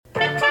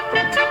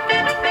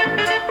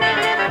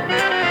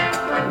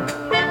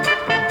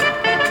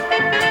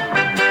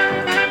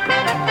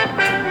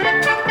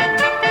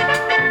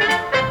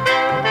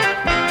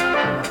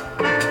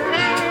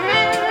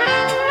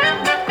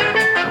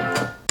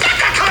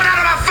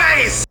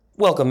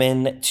Welcome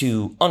in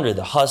to Under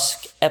the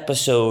Husk,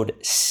 episode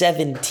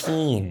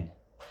 17,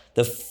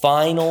 the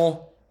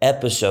final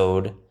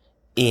episode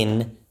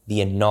in the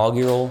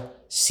inaugural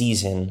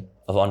season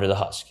of Under the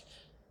Husk.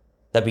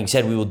 That being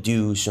said, we will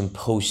do some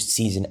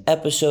post-season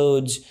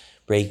episodes,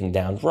 breaking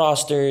down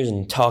rosters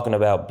and talking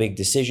about big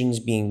decisions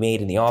being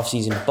made in the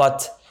offseason,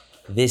 but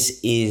this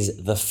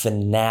is the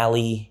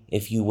finale,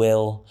 if you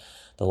will,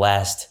 the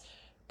last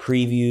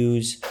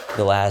previews,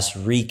 the last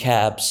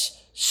recaps.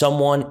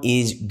 Someone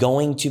is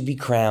going to be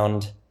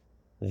crowned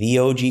the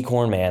OG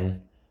Corn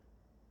Man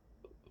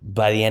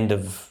within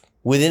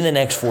the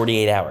next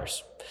 48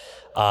 hours.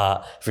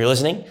 If you're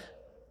listening,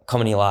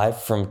 coming to you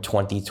live from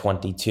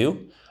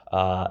 2022,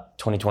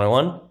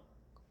 2021,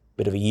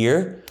 bit of a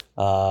year.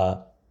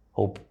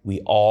 Hope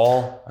we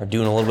all are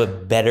doing a little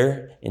bit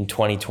better in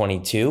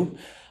 2022.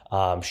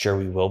 I'm sure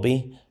we will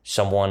be.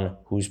 Someone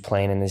who's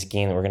playing in this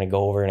game that we're going to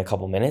go over in a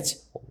couple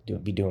minutes will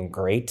be doing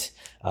great.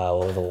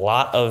 We'll have a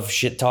lot of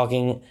shit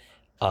talking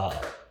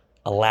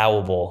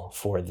allowable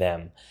for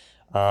them.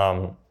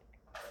 Where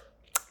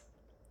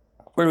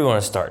do we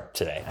want to start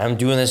today? I'm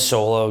doing this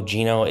solo.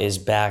 Gino is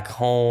back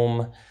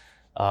home.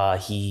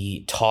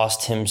 He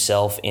tossed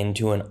himself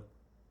into an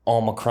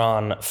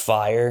Omicron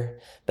fire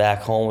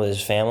back home with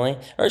his family.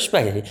 I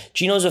respect it.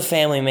 Gino's a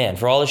family man.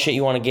 For all the shit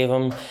you want to give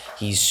him,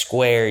 he's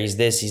square, he's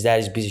this, he's that,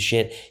 he's a piece of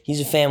shit.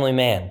 He's a family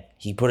man.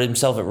 He put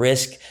himself at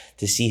risk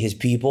to see his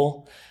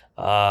people,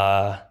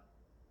 but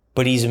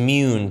he's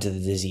immune to the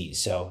disease.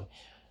 So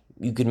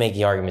you could make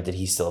the argument that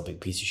he's still a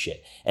big piece of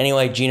shit.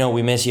 Anyway, Gino,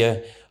 we miss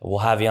you. We'll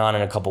have you on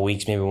in a couple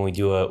weeks, maybe when we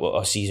do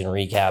a season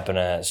recap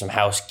and some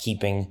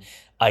housekeeping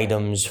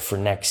items for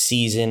next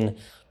season.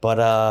 But,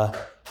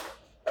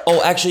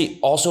 actually,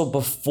 also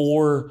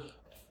before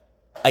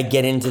I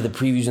get into the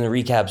previews and the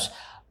recaps,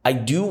 I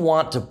do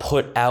want to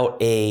put out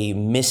a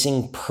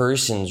missing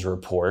persons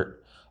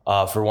report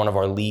for one of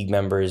our league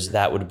members.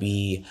 That would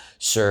be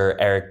Sir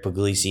Eric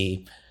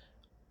Puglisi.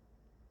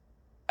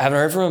 I haven't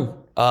heard from him.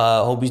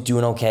 Hope he's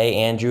doing okay.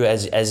 Andrew,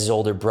 as his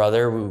older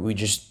brother, we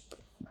just,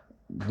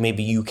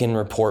 maybe you can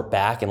report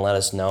back and let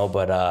us know,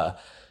 but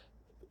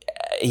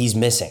he's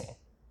missing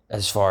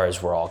as far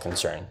as we're all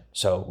concerned.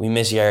 So we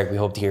miss you, Eric. We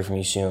hope to hear from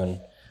you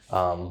soon.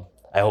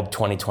 I hope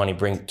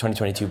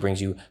 2022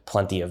 brings you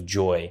plenty of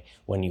joy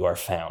when you are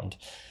found.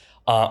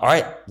 All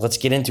right, let's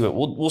get into it.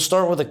 We'll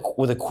start with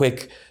a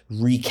quick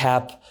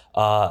recap.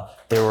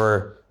 There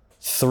were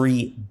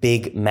three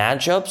big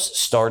matchups,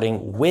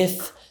 starting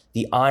with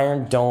the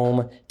Iron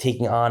Dome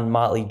taking on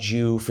Motley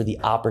Jew for the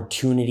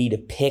opportunity to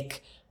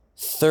pick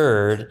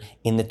third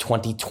in the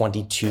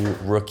 2022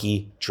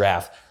 rookie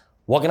draft.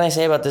 What can I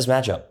say about this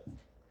matchup?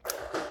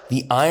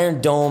 The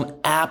Iron Dome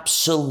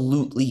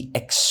absolutely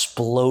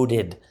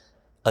exploded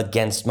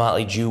against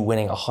Motley Jew,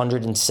 winning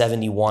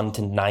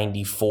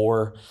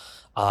 171-94.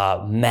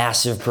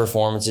 Massive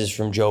performances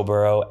from Joe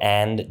Burrow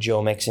and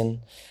Joe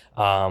Mixon.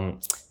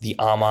 The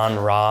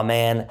Amon-Ra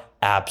man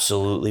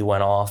absolutely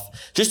went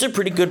off. Just a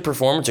pretty good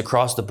performance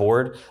across the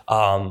board.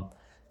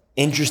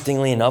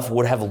 Interestingly enough,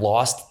 would have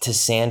lost to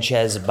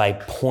Sanchez by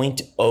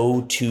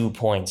 0.02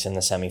 points in the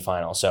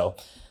semifinal. So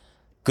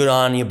good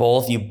on you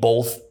both. You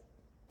both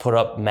put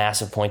up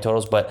massive point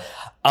totals, but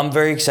I'm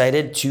very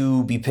excited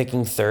to be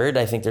picking third.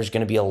 I think there's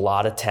going to be a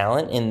lot of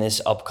talent in this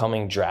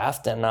upcoming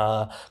draft,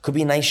 and could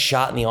be a nice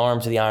shot in the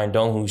arm to the Iron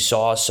Dome, who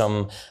saw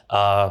some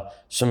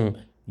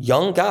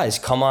young guys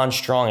come on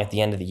strong at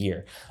the end of the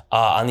year.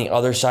 On the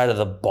other side of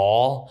the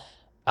ball,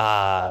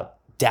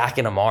 Dak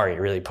and Amari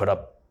really put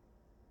up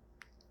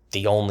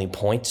the only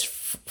points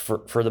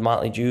for the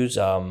Motley Jews.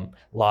 A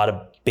lot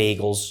of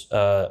bagels,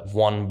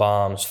 1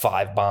 bombs,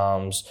 5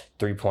 bombs,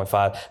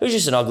 3.5. It was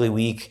just an ugly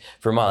week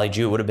for Motley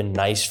Jew. It would have been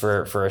nice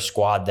for a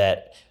squad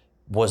that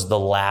was the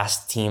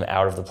last team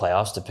out of the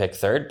playoffs to pick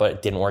third, but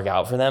it didn't work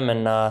out for them,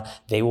 and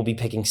they will be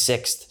picking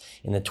sixth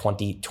in the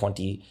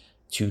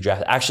 2022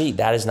 draft. Actually,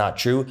 that is not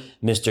true.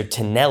 Mr.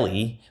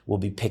 Tonelli will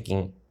be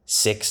picking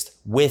sixth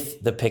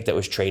with the pick that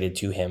was traded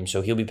to him.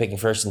 So he'll be picking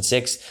first and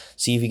sixth,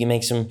 see if he can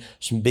make some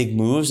big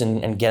moves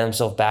and get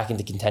himself back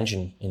into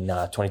contention in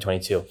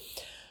 2022.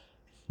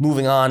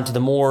 Moving on to the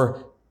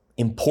more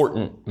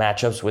important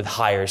matchups with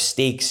higher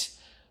stakes,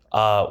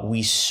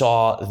 we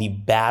saw the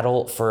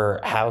battle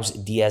for House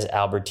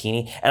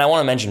Diaz-Albertini. And I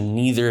want to mention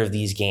neither of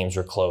these games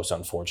were close,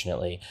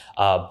 unfortunately.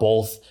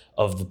 Both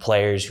of the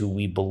players who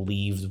we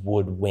believed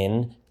would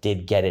win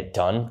did get it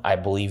done. I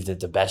believe that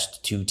the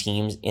best two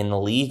teams in the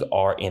league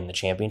are in the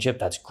championship.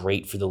 That's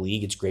great for the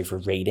league. It's great for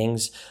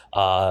ratings.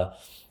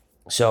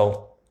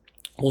 So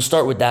we'll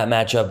start with that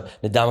matchup.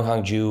 The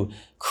Ndamukong Jew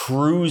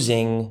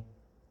cruising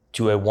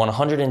to a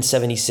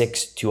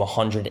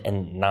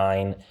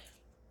 176-109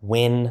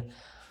 win.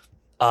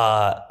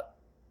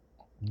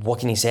 What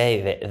can you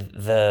say?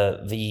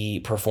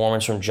 The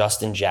performance from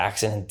Justin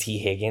Jackson and T.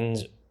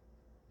 Higgins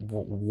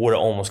would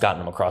have almost gotten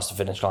them across the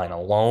finish line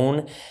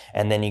alone.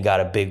 And then you got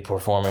a big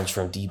performance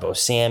from Deebo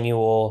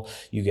Samuel.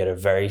 You get a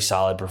very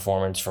solid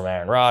performance from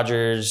Aaron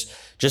Rodgers.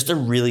 Just a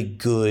really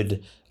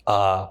good,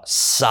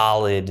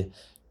 solid,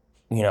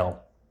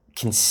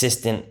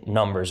 consistent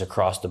numbers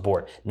across the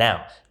board.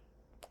 Now,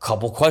 a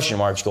couple question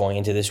marks going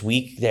into this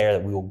week there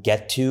that we will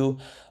get to.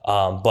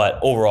 But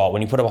overall,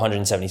 when you put up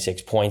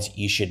 176 points,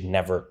 you should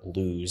never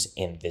lose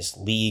in this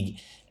league,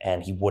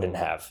 and he wouldn't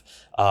have.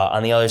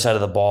 On the other side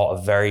of the ball,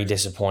 a very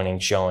disappointing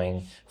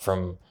showing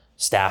from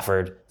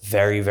Stafford.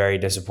 Very, very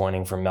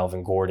disappointing from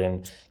Melvin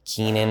Gordon.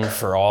 Keenan,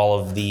 for all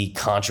of the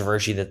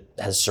controversy that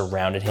has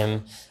surrounded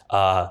him,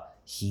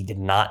 he did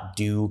not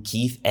do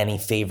Keith any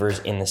favors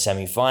in the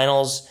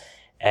semifinals.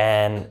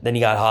 And then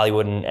you got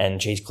Hollywood and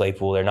Chase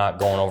Claypool. They're not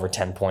going over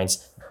 10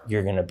 points.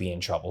 You're going to be in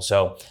trouble.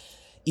 So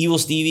Evil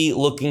Stevie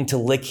looking to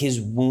lick his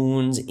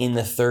wounds in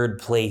the third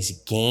place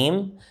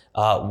game.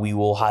 We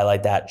will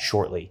highlight that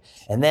shortly.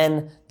 And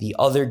then the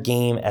other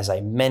game, as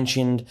I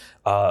mentioned,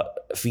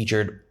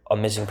 featured a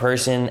missing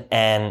person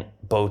and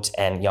Boats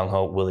and Young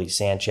Ho Willie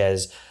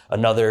Sanchez.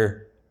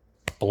 Another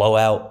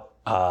blowout,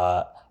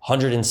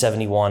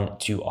 171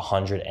 to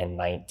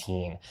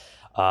 119.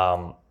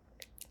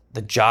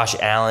 The Josh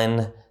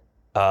Allen,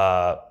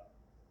 that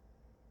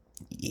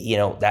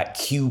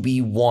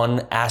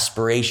QB1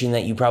 aspiration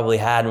that you probably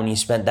had when you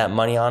spent that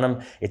money on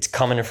him, it's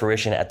coming to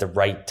fruition at the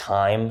right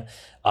time.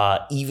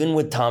 Even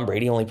with Tom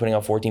Brady only putting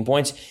up 14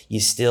 points, you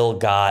still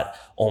got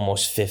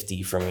almost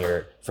 50 from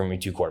your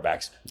two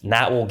quarterbacks. And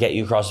that will get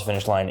you across the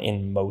finish line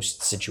in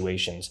most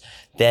situations.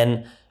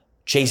 Then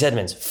Chase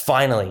Edmonds,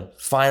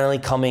 finally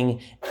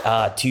coming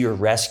to your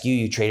rescue.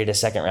 You traded a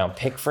second-round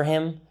pick for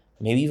him,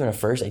 maybe even a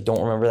first. I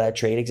don't remember that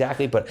trade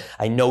exactly, but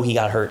I know he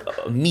got hurt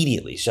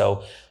immediately.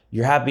 So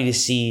you're happy to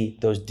see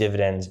those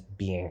dividends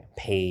being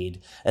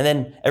paid. And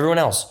then everyone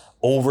else,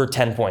 over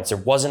 10 points. There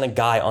wasn't a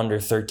guy under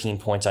 13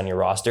 points on your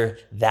roster.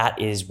 That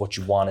is what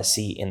you want to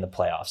see in the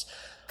playoffs.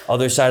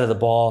 Other side of the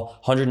ball,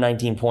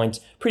 119 points.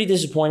 Pretty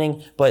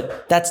disappointing,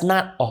 but that's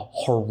not a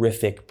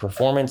horrific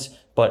performance.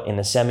 But in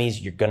the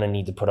semis, you're going to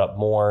need to put up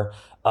more.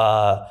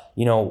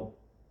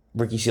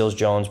 Ricky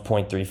Seals-Jones,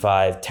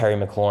 0.35. Terry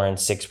McLaurin,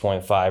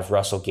 6.5.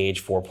 Russell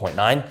Gage,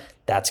 4.9.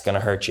 That's going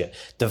to hurt you.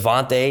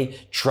 Devontae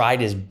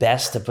tried his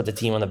best to put the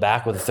team on the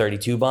back with a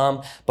 32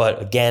 bomb, but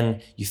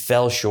again, you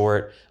fell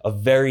short. A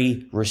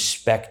very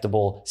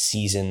respectable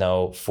season,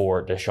 though,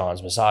 for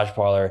Deshaun's Massage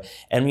Parlor.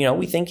 And,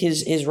 we think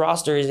his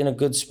roster is in a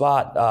good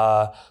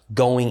spot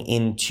going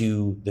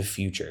into the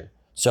future.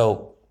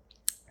 So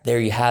there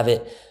you have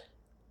it.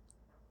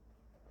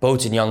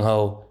 Boats and Young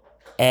Ho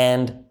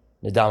and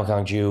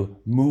Ndamukong Suh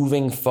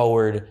moving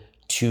forward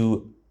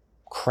to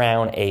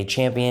crown a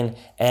champion,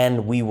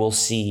 and we will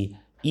see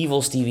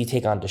Evil Stevie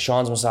take on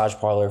Deshaun's Massage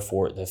Parlor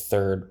for the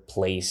third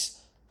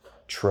place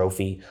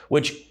trophy,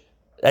 which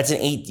that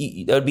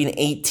would be an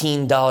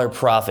 $18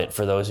 profit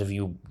for those of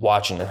you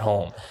watching at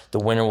home. The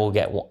winner will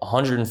get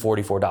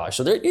 $144.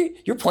 So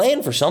you're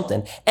playing for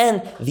something,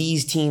 and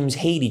these teams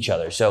hate each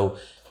other, so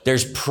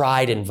there's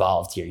pride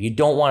involved here. You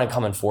don't want to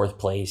come in fourth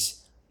place.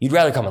 You'd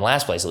rather come in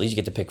last place. At least you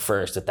get to pick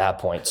first at that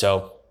point.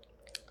 So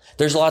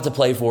there's a lot to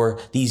play for.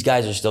 These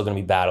guys are still going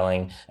to be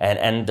battling,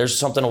 and there's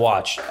something to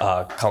watch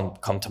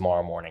come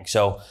tomorrow morning.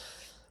 So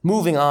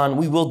moving on,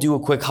 we will do a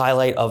quick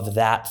highlight of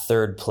that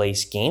third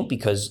place game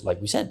because,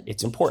 like we said,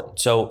 it's important.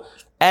 So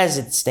as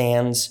it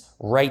stands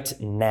right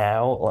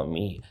now, let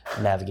me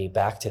navigate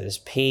back to this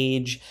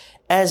page.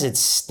 As it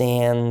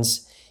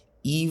stands,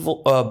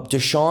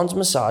 Deshaun's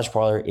Massage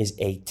Parlor is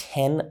a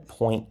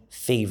 10-point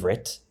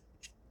favorite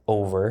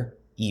over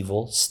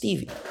Evil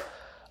Stevie.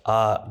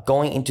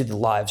 Going into the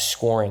live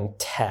scoring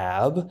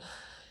tab,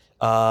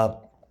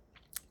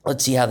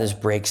 let's see how this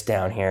breaks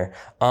down here.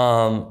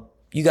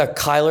 You got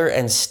Kyler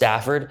and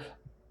Stafford.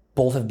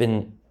 Both have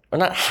been, or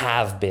not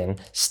have been.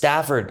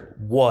 Stafford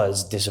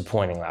was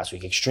disappointing last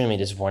week, extremely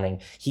disappointing.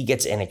 He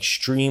gets an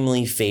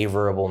extremely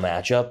favorable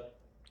matchup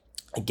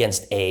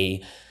against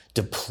a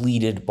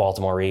depleted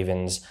Baltimore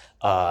Ravens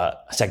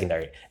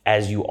secondary.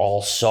 As you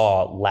all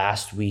saw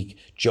last week,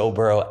 Joe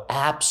Burrow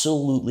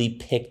absolutely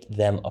picked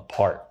them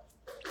apart.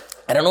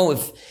 I don't know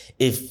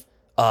if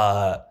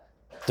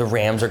the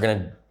Rams are going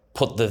to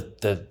put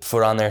the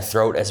foot on their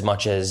throat as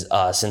much as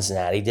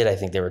Cincinnati did. I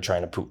think they were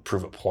trying to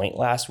prove a point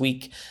last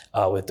week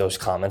with those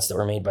comments that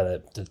were made by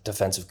the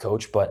defensive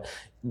coach. But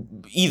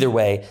either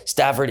way,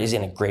 Stafford is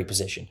in a great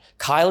position.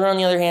 Kyler, on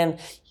the other hand,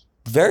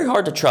 very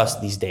hard to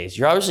trust these days.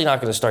 You're obviously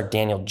not going to start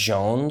Daniel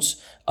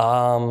Jones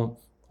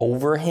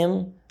over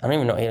him. I don't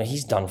even know.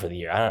 He's done for the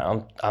year.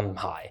 I'm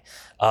high.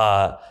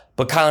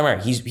 But Kyler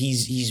Murray,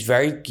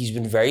 he's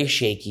been very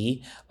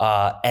shaky,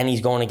 and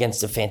he's going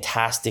against a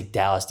fantastic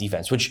Dallas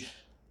defense, which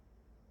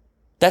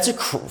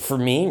for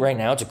me right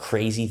now, it's a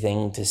crazy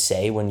thing to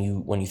say when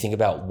you think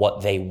about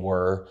what they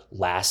were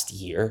last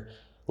year.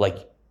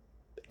 Like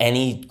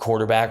any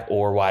quarterback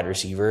or wide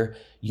receiver,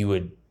 you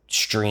would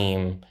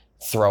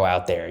throw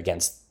out there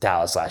against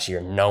Dallas last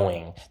year,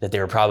 knowing that they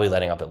were probably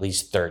letting up at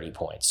least 30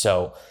 points.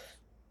 So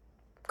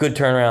good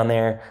turnaround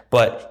there.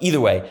 But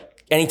either way,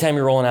 anytime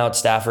you're rolling out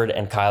Stafford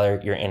and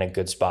Kyler, you're in a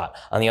good spot.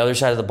 On the other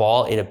side of the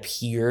ball, it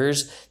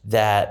appears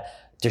that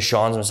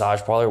Deshaun's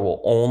Massage Parlor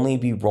will only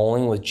be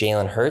rolling with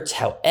Jalen Hurts.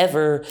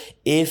 However,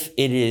 if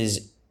it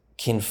is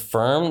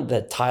confirmed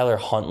that Tyler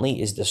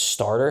Huntley is the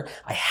starter,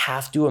 I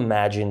have to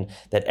imagine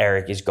that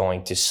Eric is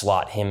going to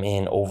slot him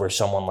in over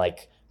someone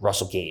like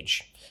Russell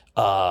Gage,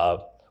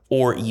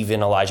 or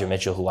even Elijah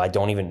Mitchell, who I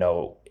don't even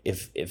know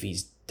if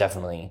he's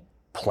definitely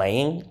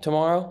playing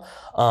tomorrow.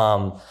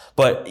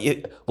 But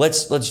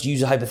let's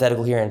use a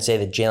hypothetical here and say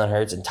that Jalen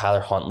Hurts and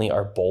Tyler Huntley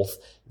are both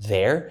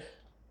there.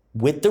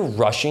 With the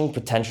rushing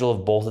potential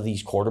of both of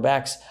these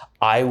quarterbacks,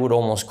 I would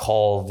almost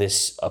call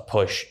this a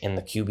push in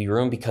the QB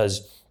room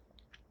because,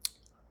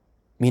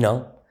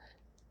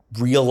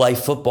 real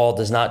life football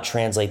does not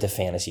translate to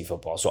fantasy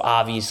football. So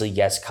obviously,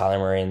 yes, Kyler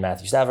Murray and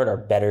Matthew Stafford are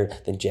better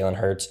than Jalen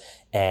Hurts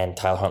and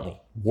Tyler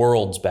Huntley.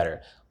 Worlds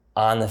better.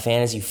 On the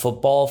fantasy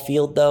football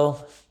field,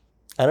 though,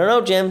 I don't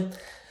know, Jim.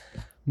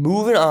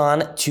 Moving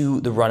on to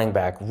the running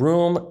back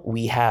room,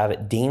 we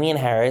have Damian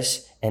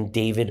Harris and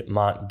David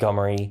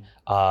Montgomery,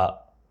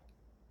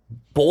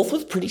 both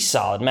with pretty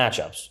solid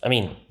matchups. I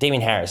mean,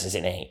 Damian Harris is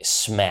in a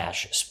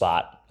smash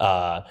spot.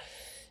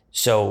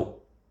 So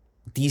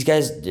these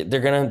guys, they're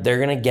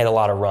gonna get a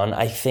lot of run,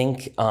 I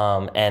think.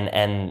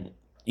 The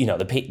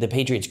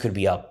Patriots could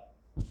be up.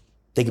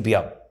 They could be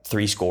up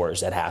 3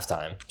 scores at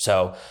halftime.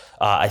 So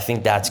I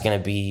think that's going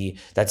to be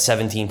that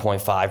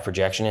 17.5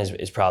 projection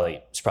is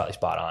probably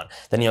spot on.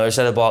 Then the other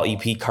side of the ball,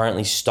 EP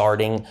currently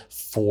starting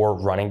 4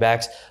 running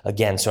backs.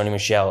 Again, Sony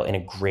Michel in a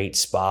great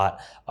spot.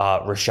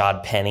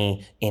 Rashad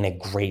Penny in a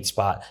great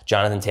spot.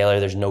 Jonathan Taylor,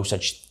 there's no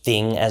such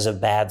thing as a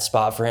bad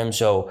spot for him.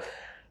 So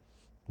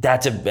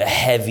that's a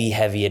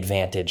heavy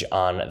advantage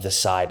on the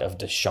side of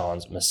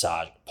Deshaun's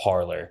massage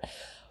parlor.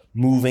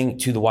 Moving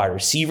to the wide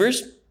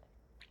receivers,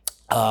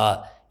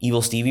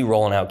 Evil Stevie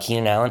rolling out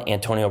Keenan Allen,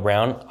 Antonio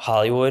Brown,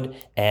 Hollywood,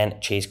 and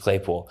Chase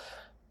Claypool.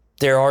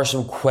 There are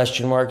some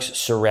question marks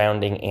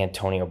surrounding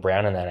Antonio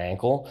Brown and that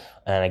ankle.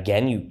 And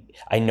again,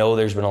 I know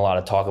there's been a lot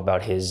of talk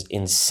about his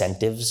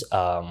incentives,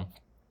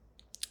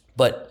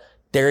 but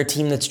they're a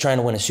team that's trying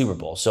to win a Super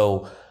Bowl.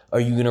 So are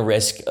you going to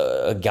risk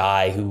a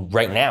guy who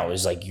right now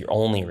is like your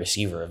only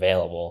receiver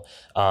available?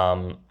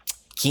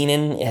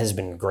 Keenan has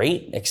been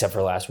great except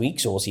for last week,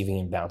 so we'll see if he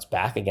can bounce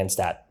back against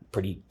that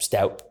pretty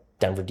stout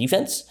Denver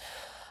defense.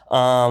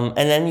 And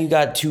then you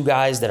got 2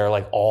 guys that are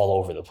like all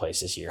over the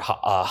place this year.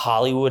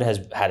 Hollywood has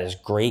had his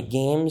great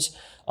games,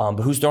 but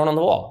who's throwing on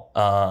the ball?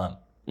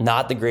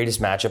 Not the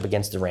greatest matchup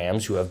against the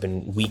Rams, who have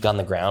been weak on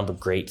the ground but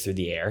great through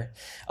the air.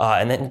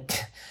 And then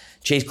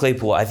Chase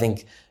Claypool, I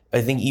think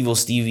Evil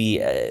Stevie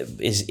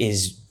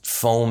is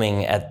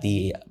foaming at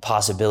the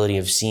possibility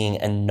of seeing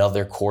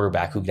another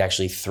quarterback who could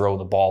actually throw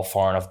the ball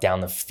far enough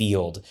down the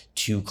field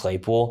to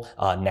Claypool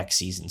next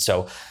season.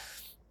 So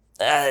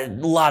a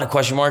lot of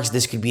question marks.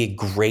 This could be a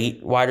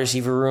great wide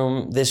receiver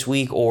room this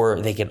week, or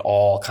they could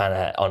all kind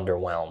of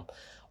underwhelm.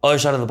 Other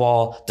side of the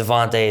ball,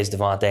 Devontae is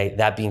Devontae.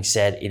 That being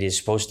said, it is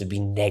supposed to be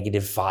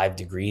 -5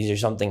 degrees or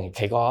something at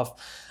kickoff.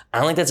 I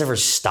don't think that's ever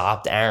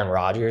stopped Aaron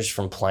Rodgers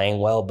from playing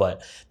well,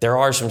 but there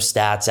are some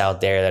stats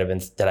out there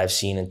that I've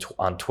seen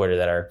on Twitter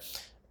that are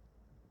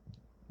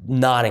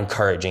not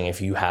encouraging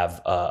if you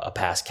have a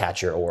pass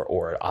catcher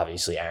or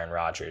obviously Aaron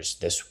Rodgers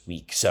this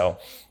week. So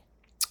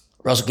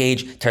Russell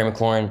Gage, Terry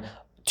McLaurin,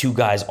 2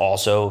 guys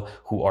also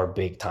who are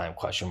big time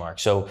question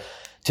marks. So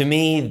to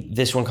me,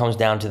 this one comes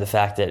down to the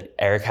fact that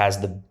Eric has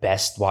the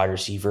best wide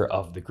receiver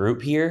of the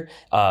group here,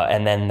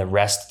 and then the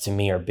rest to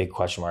me are big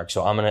question marks.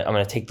 So I'm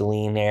gonna take the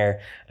lean there,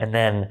 and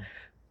then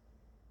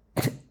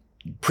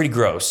pretty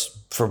gross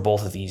for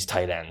both of these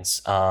tight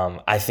ends.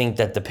 I think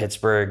that the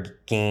Pittsburgh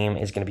game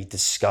is going to be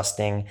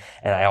disgusting,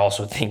 and I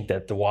also think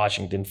that the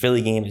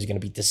Washington-Philly game is going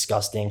to be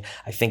disgusting.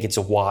 I think it's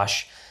a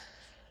wash.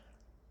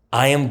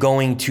 I am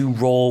going to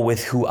roll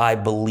with who I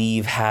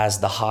believe has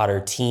the hotter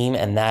team,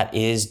 and that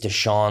is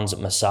Deshaun's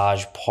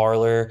massage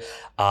parlor.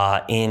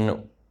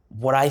 In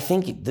what I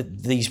think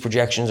these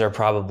projections are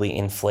probably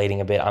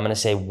inflating a bit, I'm going to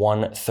say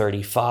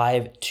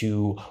 135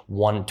 to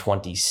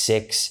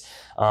 126.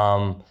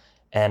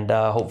 And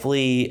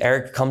hopefully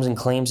Eric comes and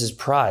claims his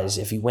prize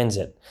if he wins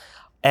it.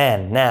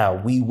 And now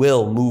we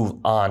will move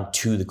on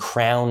to the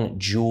crown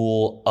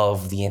jewel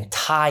of the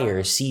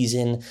entire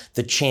season,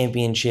 the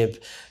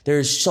championship.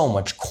 There's so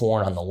much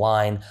corn on the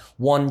line.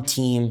 One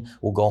team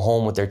will go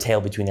home with their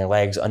tail between their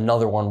legs.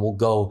 Another one will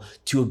go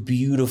to a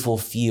beautiful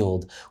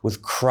field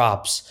with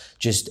crops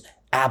just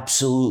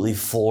absolutely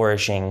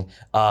flourishing.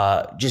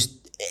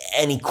 Just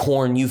any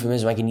corn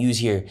euphemism I can use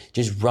here,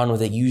 just run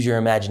with it. Use your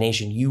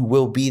imagination. You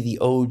will be the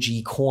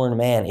OG corn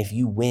man if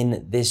you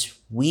win this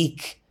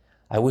week.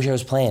 I wish I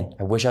was playing.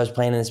 in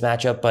this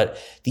matchup, but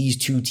these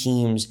 2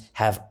 teams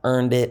have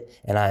earned it,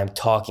 and I am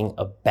talking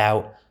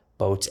about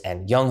Boats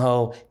and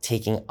Youngho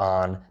taking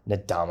on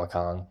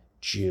Ndamukong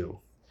Suh.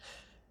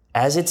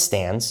 As it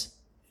stands,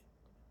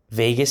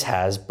 Vegas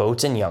has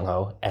Boats and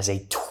Youngho as a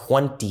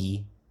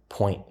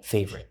 20-point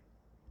favorite.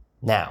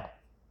 Now,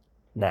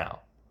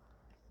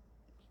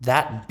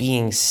 that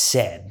being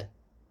said,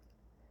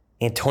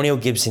 Antonio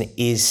Gibson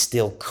is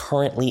still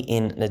currently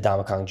in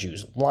Ndamukong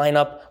Suh's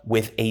lineup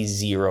with a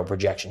 0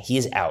 projection. He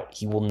is out.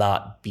 He will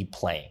not be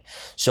playing.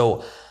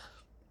 So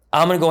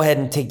I'm going to go ahead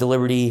and take the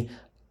liberty.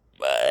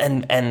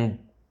 and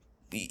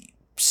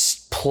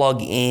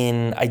plug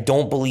in. I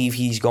don't believe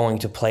he's going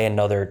to play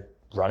another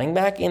running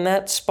back in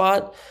that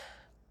spot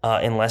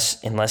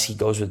unless he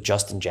goes with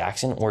Justin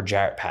Jackson or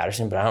Jarrett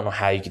Patterson. But I don't know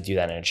how you could do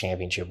that in a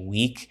championship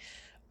week.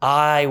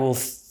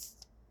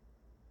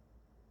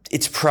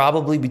 It's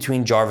probably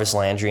between Jarvis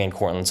Landry and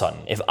Courtland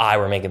Sutton if I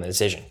were making the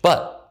decision.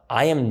 But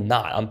I am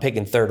not. I'm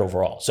picking third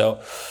overall.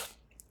 So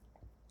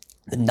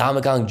the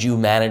Ndamukong Suh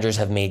managers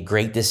have made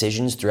great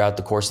decisions throughout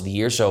the course of the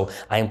year. So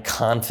I am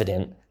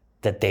confident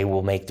that they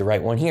will make the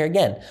right one here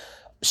again.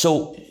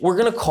 So we're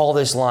going to call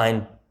this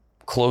line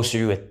closer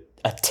to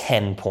a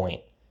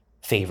 10-point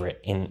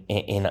favorite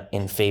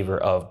in favor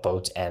of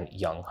Boats and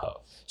Young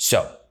Ho.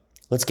 So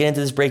let's get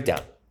into this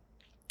breakdown.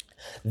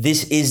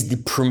 This is the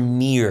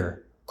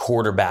premier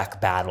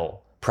quarterback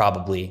battle,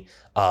 probably,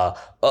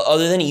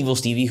 other than Evil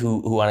Stevie,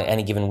 who on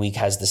any given week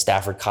has the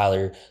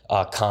Stafford-Kyler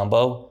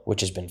combo, which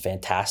has been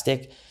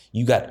fantastic.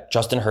 You got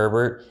Justin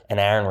Herbert and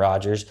Aaron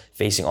Rodgers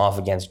facing off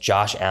against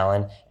Josh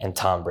Allen and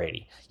Tom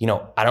Brady.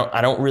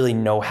 I don't really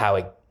know how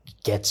it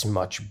gets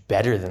much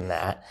better than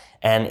that,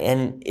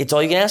 and it's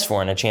all you can ask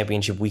for in a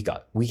championship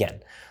weekend.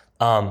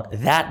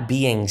 That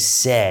being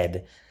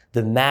said,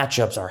 the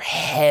matchups are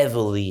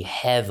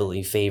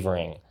heavily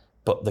favoring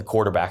the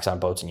quarterbacks on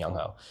Boats and Young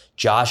Ho.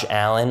 Josh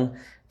Allen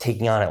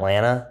taking on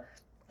Atlanta.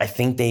 I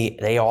think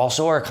they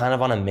also are kind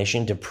of on a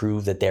mission to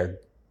prove that they're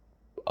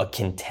a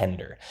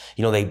contender.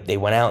 They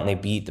went out and they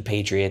beat the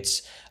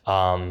Patriots,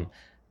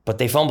 but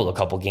they fumbled a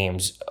couple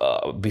games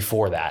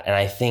before that. And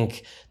I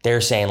think they're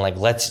saying, like,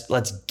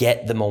 let's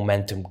get the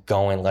momentum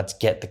going. Let's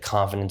get the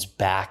confidence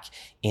back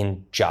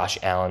in Josh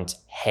Allen's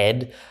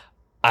head.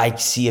 I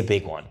see a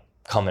big one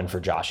coming for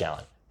Josh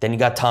Allen. Then you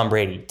got Tom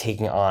Brady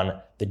taking on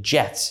the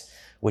Jets,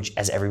 which,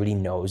 as everybody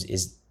knows,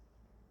 is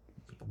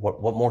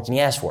what more can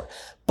you ask for?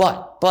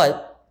 But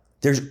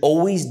there's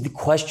always the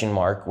question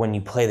mark when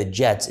you play the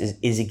Jets,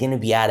 is it going to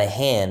be out of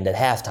hand at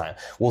halftime?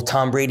 Will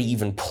Tom Brady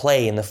even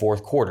play in the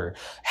fourth quarter?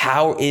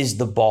 How is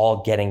the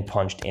ball getting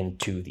punched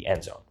into the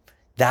end zone?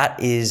 That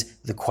is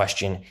the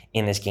question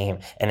in this game.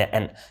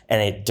 And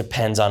it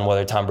depends on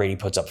whether Tom Brady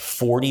puts up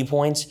 40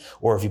 points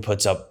or if he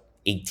puts up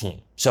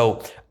 18.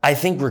 So I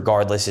think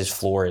regardless, his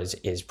floor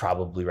is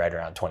probably right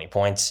around 20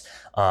 points,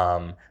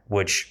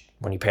 which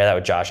when you pair that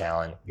with Josh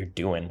Allen, you're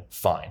doing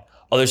fine.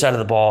 Other side of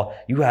the ball,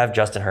 you have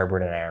Justin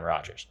Herbert and Aaron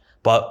Rodgers.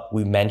 But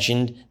we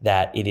mentioned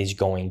that it is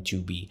going to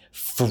be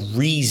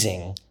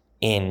freezing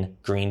in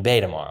Green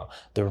Bay tomorrow.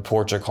 The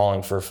reports are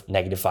calling for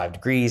 -5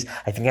 degrees.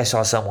 I think I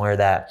saw somewhere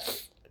that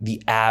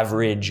the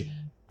average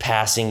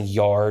passing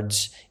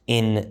yards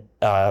in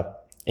a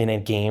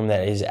game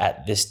that is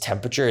at this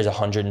temperature is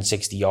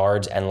 160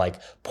 yards and like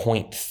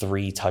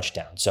 0.3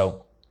 touchdowns.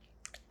 So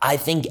I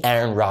think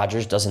Aaron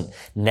Rodgers doesn't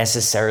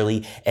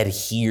necessarily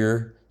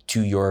adhere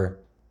to your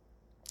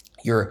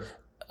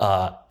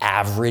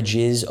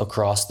averages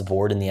across the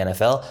board in the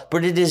NFL,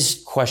 but it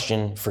is cause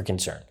for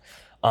concern.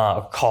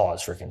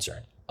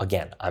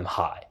 Again, I'm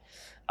high.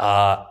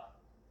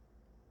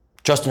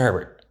 Justin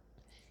Herbert,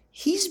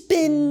 he's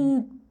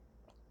been,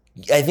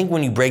 I think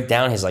when you break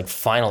down his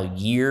final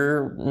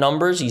year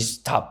numbers, he's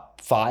top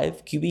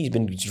 5 QB. He's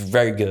been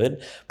very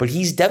good, but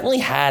he's definitely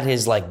had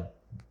his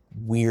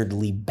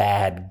weirdly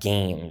bad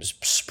games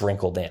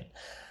sprinkled in.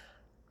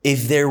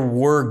 If there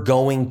were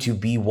going to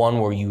be one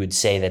where you would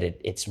say that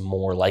it's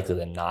more likely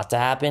than not to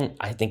happen,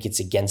 I think it's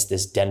against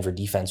this Denver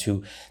defense,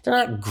 who they're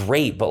not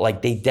great,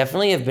 but they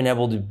definitely have been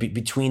able to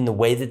between the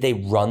way that they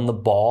run the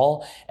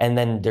ball and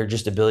then their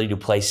just ability to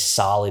play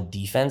solid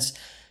defense.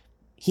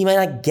 He might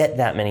not get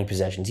that many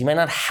possessions. He might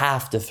not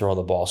have to throw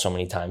the ball so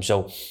many times.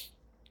 So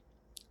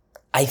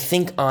I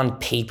think on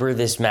paper,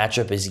 this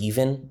matchup is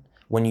even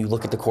when you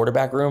look at the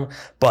quarterback room,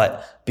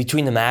 but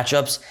between the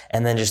matchups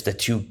and then just the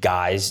two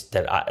guys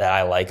that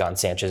I like on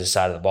Sanchez's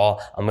side of the ball,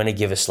 I'm going to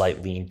give a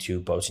slight lean to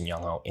Boats and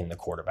Young Ho in the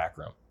quarterback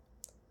room.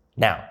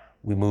 Now,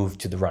 we move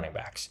to the running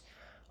backs.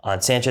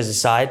 On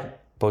Sanchez's side,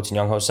 Boats and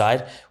Young Ho's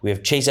side, we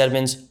have Chase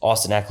Edmonds,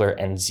 Austin Eckler,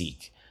 and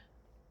Zeke.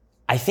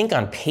 I think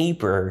on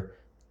paper,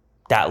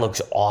 that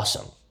looks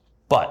awesome.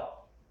 But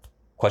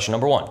question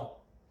number 1,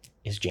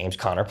 is James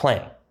Conner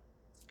playing?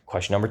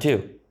 Question number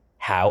 2,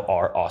 how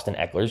are Austin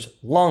Eckler's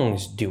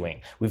lungs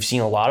doing? We've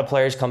seen a lot of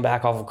players come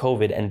back off of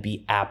COVID and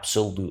be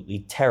absolutely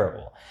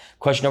terrible.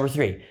 Question number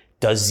 3,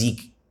 does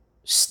Zeke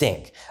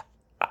stink?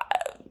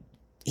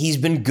 He's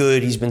been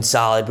good, he's been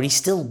solid, but he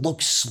still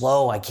looks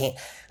slow. I can't,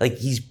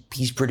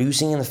 he's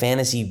producing in the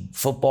fantasy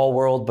football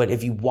world, but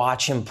if you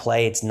watch him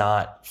play, it's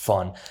not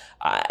fun.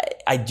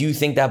 I do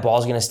think that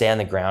ball's going to stay on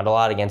the ground a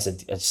lot against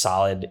a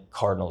solid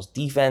Cardinals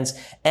defense,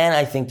 and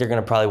I think they're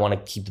going to probably want to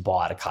keep the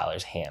ball out of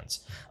Kyler's hands.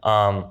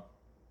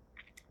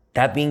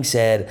 That being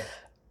said,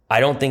 I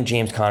don't think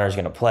James Conner is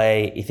going to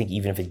play. I think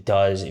even if it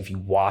does, if you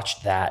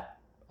watched that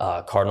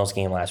Cardinals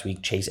game last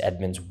week, Chase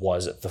Edmonds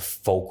was the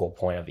focal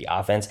point of the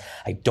offense.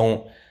 I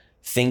don't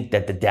think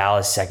that the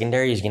Dallas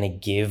secondary is going to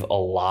give a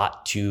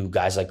lot to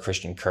guys like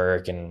Christian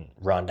Kirk and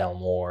Rondale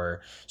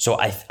Moore. So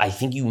I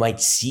think you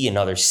might see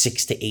another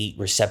 6 to 8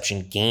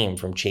 reception game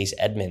from Chase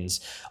Edmonds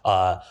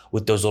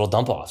with those little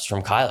dump offs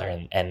from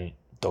Kyler, and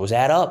those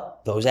add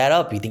up.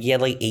 You think he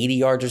had like 80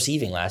 yards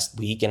receiving last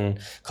week and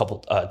a couple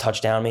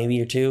touchdown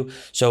maybe or two.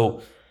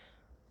 So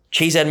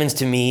Chase Edmonds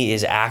to me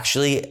is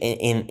actually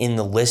in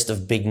the list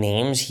of big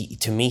names.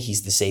 To me,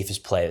 he's the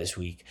safest play this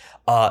week.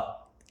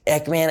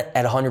 Ekman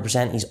at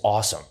 100%, he's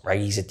awesome, right?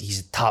 He's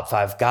a top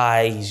 5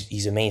 guy.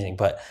 He's amazing.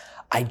 But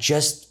I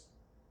just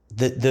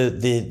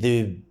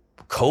the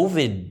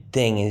COVID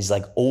thing is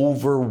like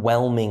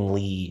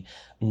overwhelmingly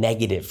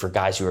negative for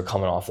guys who are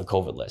coming off the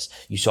COVID list.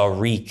 You saw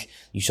Reek,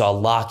 you saw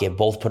Lockett,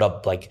 both put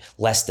up like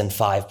less than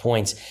 5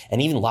 points,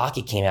 and even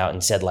Lockett came out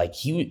and said like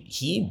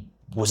he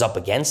was up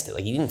against it.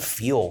 Like he didn't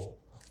feel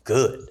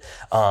good.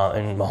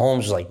 And Mahomes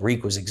was like,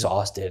 Reek was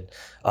exhausted.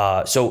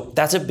 So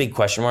that's a big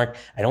question mark.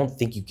 I don't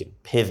think you can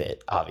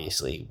pivot,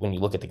 obviously, when you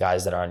look at the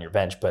guys that are on your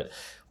bench, but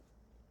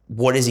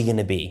what is he going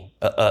to be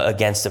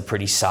against a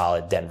pretty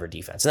solid Denver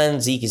defense? And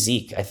then Zeke is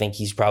Zeke. I think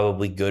he's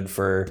probably good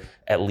for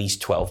at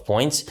least 12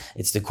 points.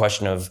 It's the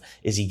question of,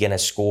 is he going to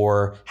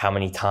score how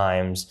many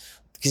times?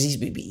 Because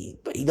he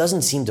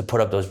doesn't seem to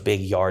put up those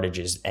big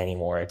yardages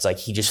anymore. It's like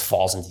he just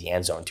falls into the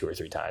end zone 2 or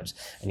 3 times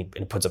and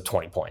he puts up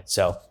 20 points.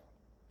 So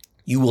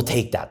you will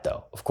take that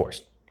though, of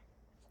course.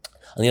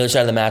 On the other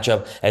side of the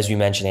matchup, as we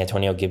mentioned,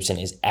 Antonio Gibson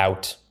is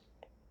out.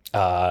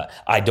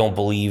 I don't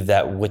believe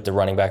that with the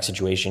running back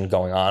situation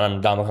going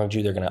on Dominican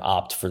Jew, they're going to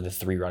opt for the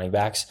 3 running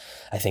backs.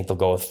 I think they'll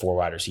go with 4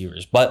 wide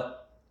receivers.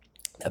 But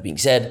that being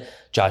said,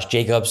 Josh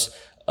Jacobs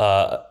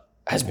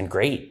has been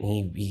great.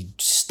 He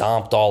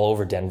stomped all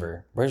over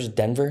Denver. Where's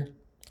Denver?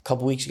 A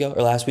couple weeks ago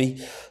or last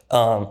week.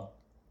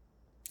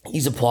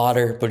 He's a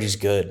plotter, but he's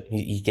good.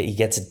 He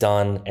gets it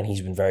done, and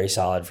he's been very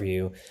solid for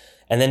you.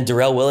 And then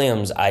Darrell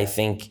Williams, I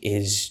think,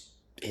 is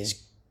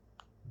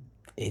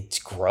it's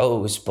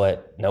gross,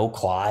 but no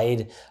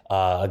Clyde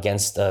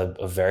against a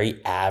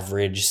very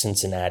average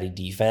Cincinnati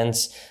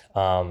defense.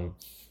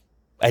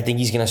 I think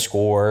he's going to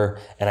score,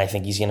 and I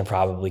think he's going to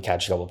probably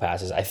catch a couple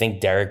passes. I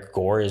think Derek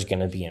Gore is going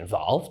to be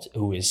involved,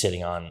 who is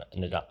sitting on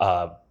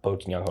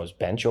Boateng Younghoe's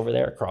bench over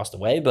there across the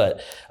way.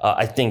 But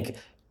I think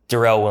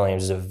Darrell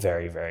Williams is a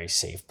very, very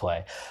safe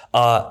play.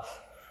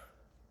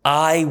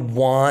 I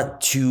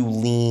want to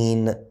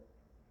lean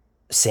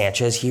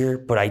Sanchez here,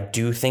 but I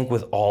do think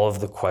with all of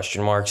the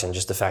question marks and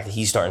just the fact that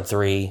he's starting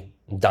 3,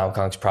 Dom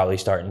Conk's probably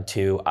starting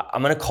 2,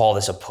 I'm going to call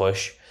this a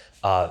push.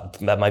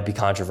 That might be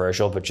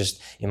controversial, but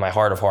just in my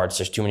heart of hearts,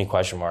 there's too many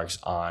question marks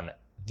on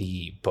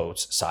the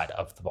Boats side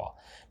of the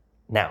ball.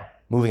 Now,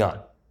 moving on.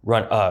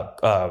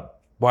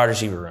 Wide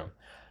receiver room.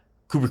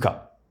 Cooper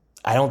Kupp.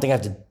 I don't think I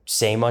have to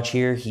say much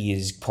here. He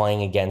is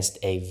playing against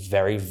a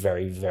very,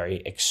 very,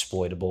 very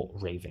exploitable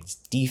Ravens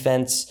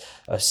defense,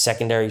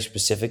 secondary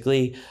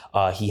specifically.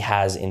 He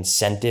has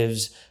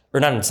incentives, or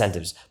not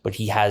incentives, but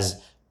he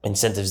has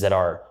incentives that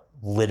are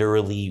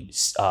literally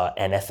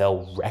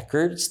NFL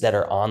records that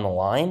are on the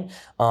line.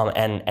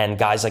 And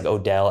guys like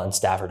Odell and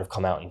Stafford have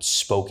come out and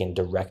spoken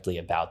directly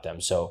about them.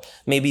 So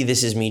maybe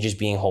this is me just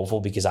being hopeful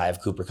because I have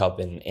Cooper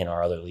Kupp in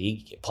our other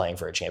league playing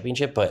for a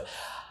championship, but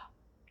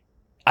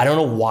I don't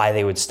know why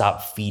they would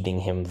stop feeding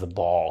him the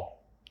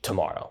ball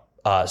tomorrow.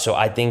 So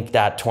I think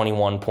that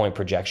 21-point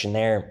projection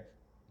there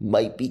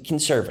might be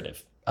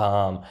conservative.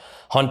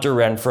 Hunter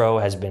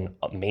Renfrow has been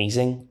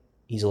amazing.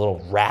 He's a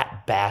little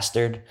rat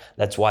bastard.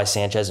 That's why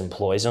Sanchez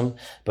employs him.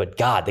 But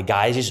God, the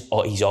guy is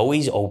he's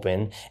always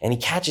open and he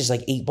catches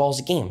like 8 balls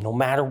a game, no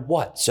matter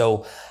what.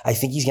 So I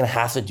think he's going to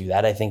have to do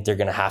that. I think they're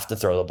going to have to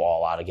throw the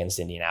ball out against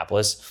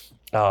Indianapolis.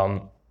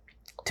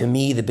 To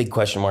me, the big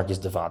question mark is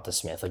Devonta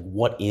Smith. Like,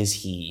 what is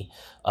he?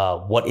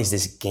 What is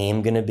this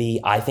game going to be?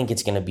 I think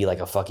it's going to be like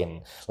a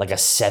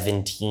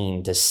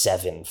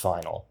 17-7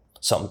 final.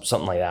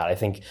 Something like that. I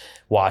think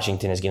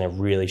Washington is going to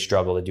really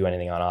struggle to do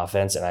anything on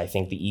offense. And I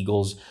think the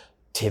Eagles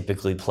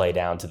typically play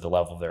down to the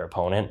level of their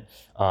opponent.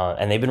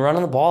 And they've been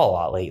running the ball a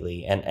lot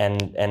lately.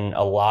 And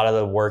a lot of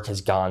the work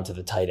has gone to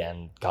the tight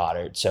end,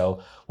 Goddard.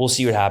 So we'll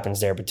see what happens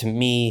there. But to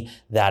me,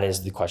 that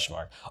is the question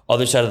mark.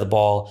 Other side of the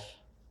ball,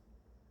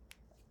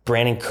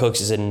 Brandon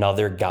Cooks is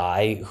another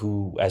guy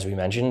who, as we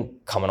mentioned,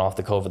 coming off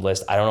the COVID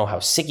list. I don't know how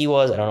sick he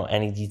was. I don't know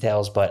any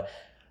details, but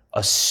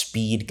a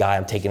speed guy.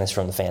 I'm taking this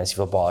from the Fantasy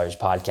Footballers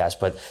podcast,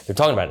 but they're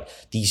talking about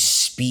it. These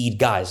speed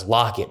guys,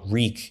 Lockett,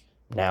 Reek,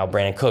 now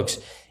Brandon Cooks.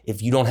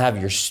 If you don't have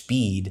your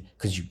speed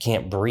because you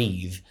can't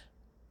breathe,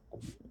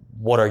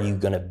 what are you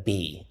going to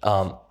be?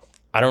 I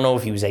don't know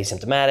if he was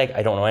asymptomatic.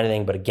 I don't know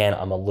anything, but again,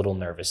 I'm a little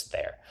nervous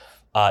there.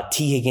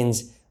 T.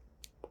 Higgins,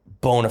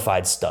 bona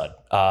fide stud.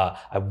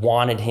 I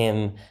wanted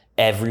him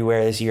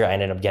everywhere this year. I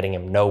ended up getting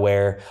him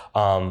nowhere.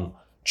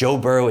 Joe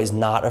Burrow is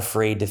not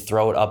afraid to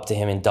throw it up to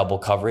him in double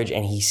coverage,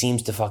 and he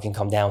seems to fucking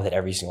come down with it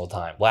every single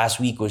time. Last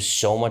week was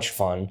so much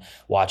fun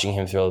watching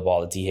him throw the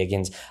ball to T.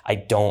 Higgins. I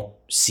don't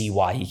see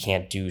why he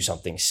can't do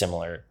something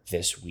similar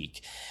this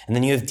week. And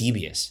then you have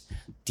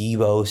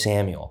Deebo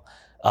Samuel.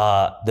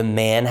 The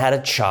man had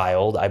a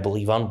child, I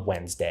believe, on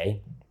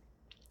Wednesday.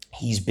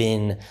 He's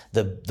been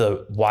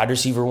the wide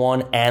receiver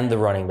one and the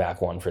running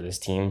back one for this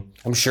team.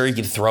 I'm sure he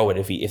could throw it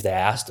if they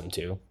asked him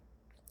to.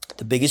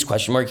 The biggest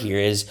question mark here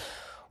is,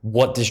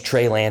 what does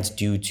Trey Lance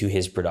do to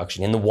his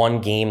production? In the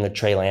one game that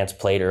Trey Lance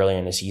played earlier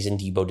in the season,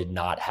 Debo did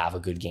not have a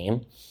good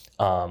game.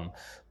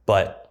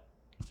 But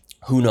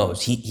who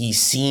knows? He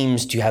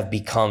seems to have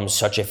become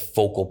such a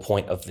focal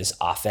point of this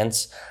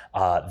offense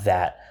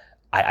that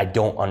I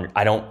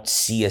don't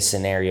see a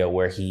scenario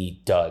where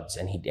he does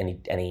and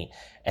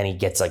he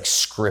gets like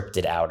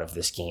scripted out of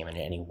this game in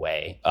any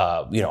way.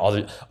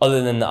 Other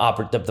than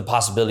the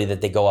possibility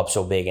that they go up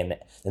so big and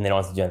they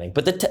don't have to do anything.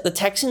 But the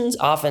Texans'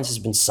 offense has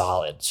been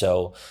solid.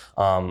 So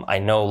I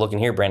know, looking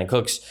here, Brandon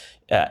Cooks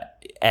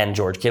and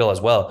George Kittle as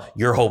well,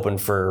 you're hoping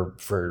for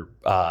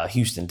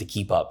Houston to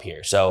keep up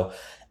here. So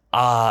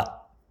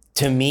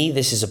to me,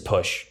 this is a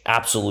push,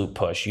 absolute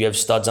push. You have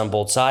studs on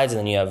both sides, and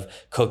then you have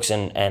Cooks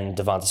and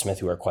Devonta Smith,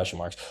 who are question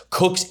marks.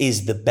 Cooks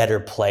is the better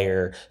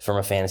player from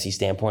a fantasy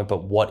standpoint,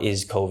 but what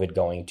is COVID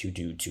going to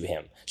do to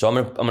him? So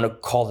I'm gonna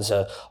call this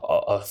a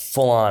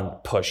full-on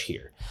push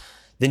here.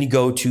 Then you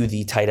go to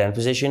the tight end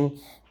position,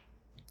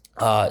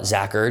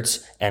 Zach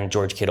Ertz and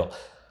George Kittle.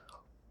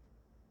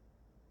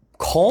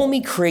 Call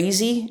me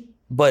crazy,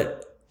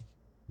 but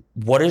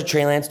what does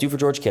Trey Lance do for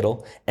George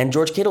Kittle? And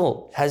George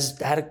Kittle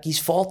he's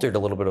faltered a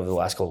little bit over the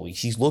last couple of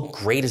weeks. He's looked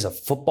great as a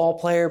football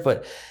player,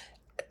 but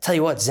I tell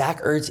you what,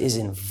 Zach Ertz is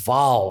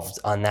involved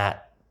on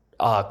that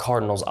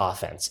Cardinals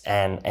offense.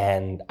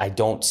 And I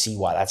don't see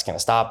why that's going to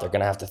stop. They're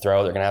going to have to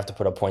throw. They're going to have to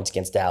put up points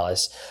against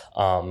Dallas.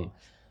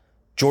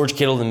 George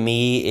Kittle, to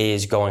me,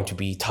 is going to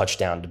be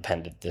touchdown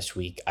dependent this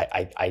week.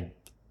 I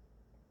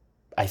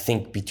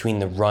think between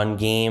the run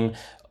game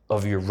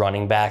of your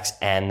running backs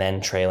and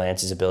then Trey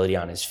Lance's ability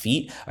on his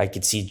feet, I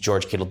could see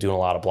George Kittle doing a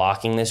lot of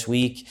blocking this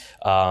week,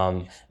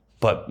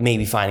 but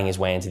maybe finding his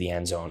way into the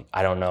end zone.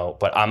 I don't know,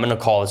 but I'm going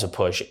to call this a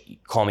push.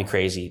 Call me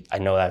crazy. I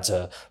know that's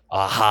a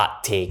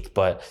hot take,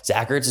 but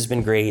Zach Ertz has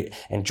been great,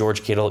 and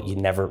George Kittle, you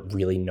never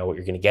really know what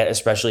you're going to get,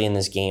 especially in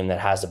this game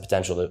that has the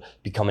potential to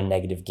become a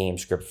negative game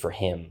script for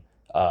him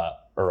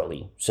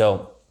early.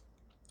 So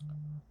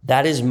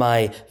that is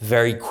my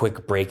very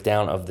quick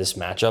breakdown of this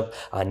matchup.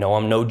 I know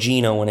I'm no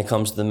Gino when it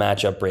comes to the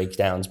matchup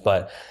breakdowns,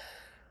 but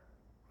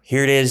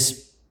here it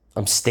is.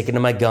 I'm sticking to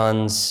my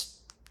guns.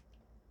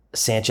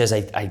 Sanchez,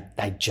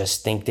 I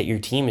just think that your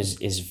team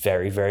is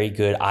very, very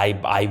good.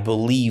 I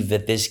believe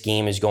that this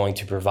game is going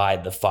to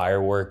provide the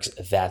fireworks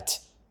that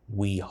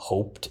we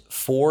hoped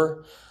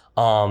for.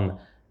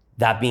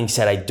 That being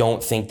said, I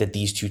don't think that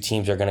these two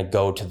teams are going to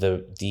go to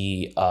the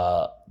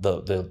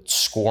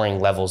scoring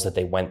levels that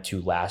they went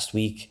to last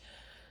week.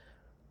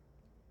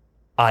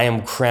 I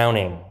am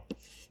crowning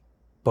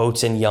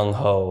Boats and Young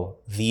Ho,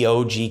 the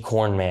OG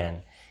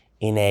Cornman,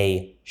 in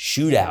a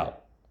shootout,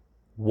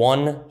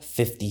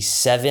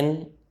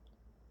 157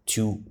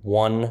 to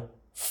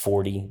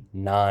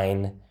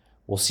 149.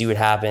 We'll see what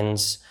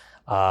happens.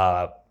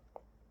 Either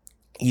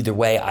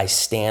way, I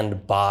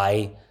stand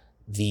by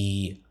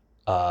the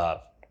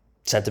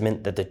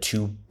sentiment that the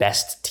two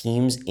best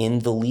teams in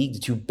the league, the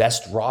two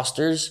best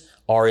rosters,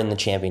 are in the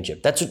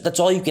championship. That's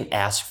all you can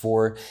ask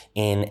for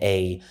in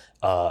a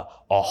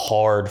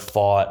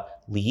hard-fought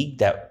league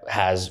that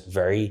has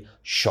very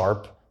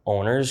sharp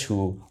owners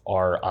who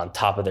are on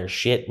top of their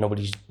shit.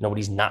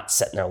 Nobody's not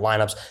setting their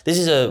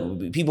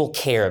lineups. People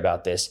care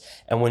about this,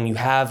 and when you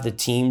have the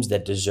teams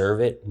that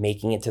deserve it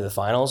making it to the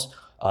finals,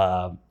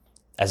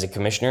 as a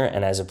commissioner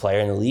and as a player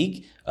in the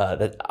league,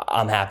 that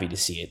I'm happy to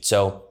see it.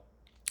 So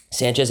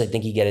Sanchez, I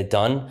think you get it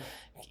done.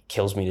 It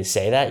kills me to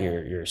say that.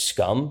 You're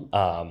scum.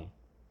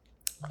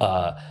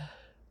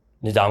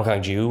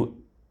 Ndamukong Suh,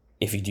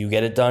 if you do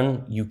get it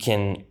done, you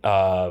can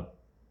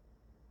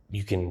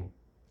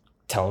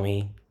tell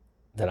me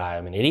that I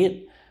am an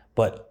idiot.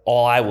 But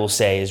all I will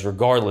say is,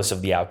 regardless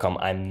of the outcome,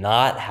 I'm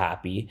not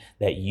happy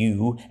that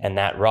you and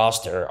that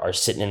roster are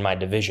sitting in my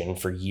division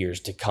for years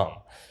to come.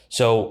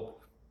 So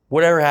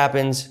whatever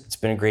happens, it's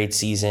been a great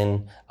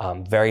season.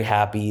 I'm very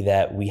happy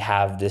that we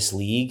have this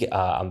league.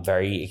 I'm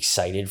very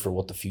excited for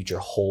what the future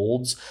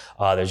holds.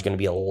 There's going to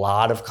be a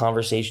lot of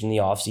conversation in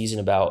the offseason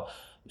about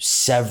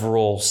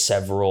several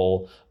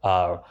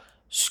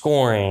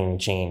scoring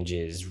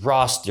changes,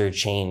 roster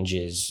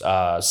changes,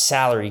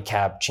 salary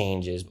cap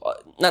changes,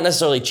 not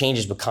necessarily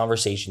changes, but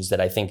conversations that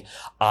I think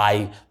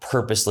I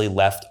purposely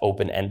left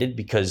open-ended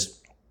because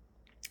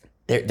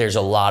there's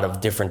a lot of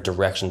different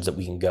directions that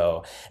we can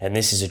go, and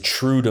this is a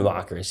true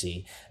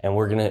democracy, and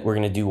we're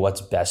gonna do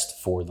what's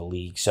best for the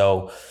league.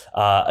 So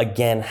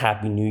again,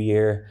 Happy New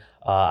Year.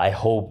 I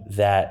hope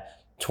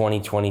that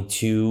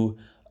 2022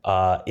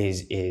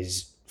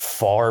 is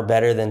far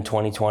better than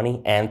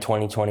 2020 and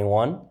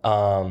 2021.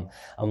 I'm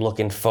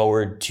looking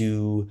forward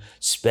to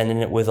spending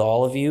it with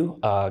all of you.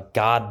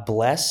 God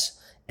bless,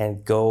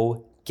 and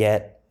go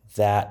get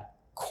that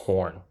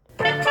corn.